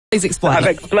Please explain. I've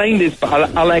explained this,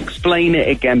 but I'll explain it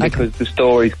again because the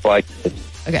story's quite good.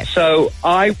 Okay. So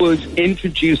I was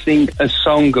introducing a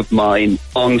song of mine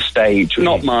on stage.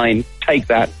 Not mine. Take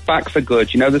that. Back for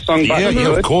Good. You know the song Back for Good?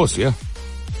 Yeah, of course, yeah.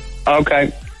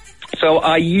 Okay. So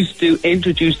I used to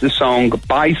introduce the song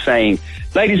by saying,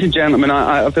 ladies and gentlemen,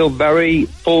 I feel very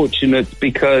fortunate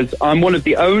because I'm one of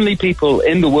the only people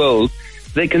in the world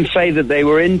that can say that they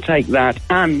were in Take That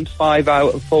and 4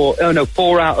 out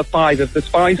of 5 of the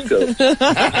Spice Girls. So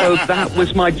that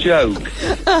was my joke.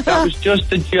 That was just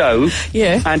a joke.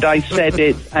 Yeah. And I said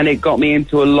it, and it got me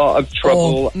into a lot of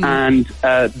trouble. And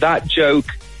that joke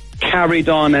carried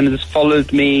on and has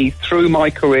followed me through my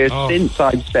career since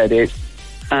I've said it.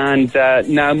 And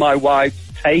now my wife's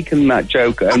taken that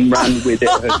joke and ran with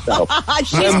it herself.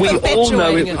 She's And we all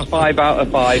know it perpetuating was 5 out of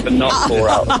 5 and not 4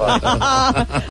 out of 5.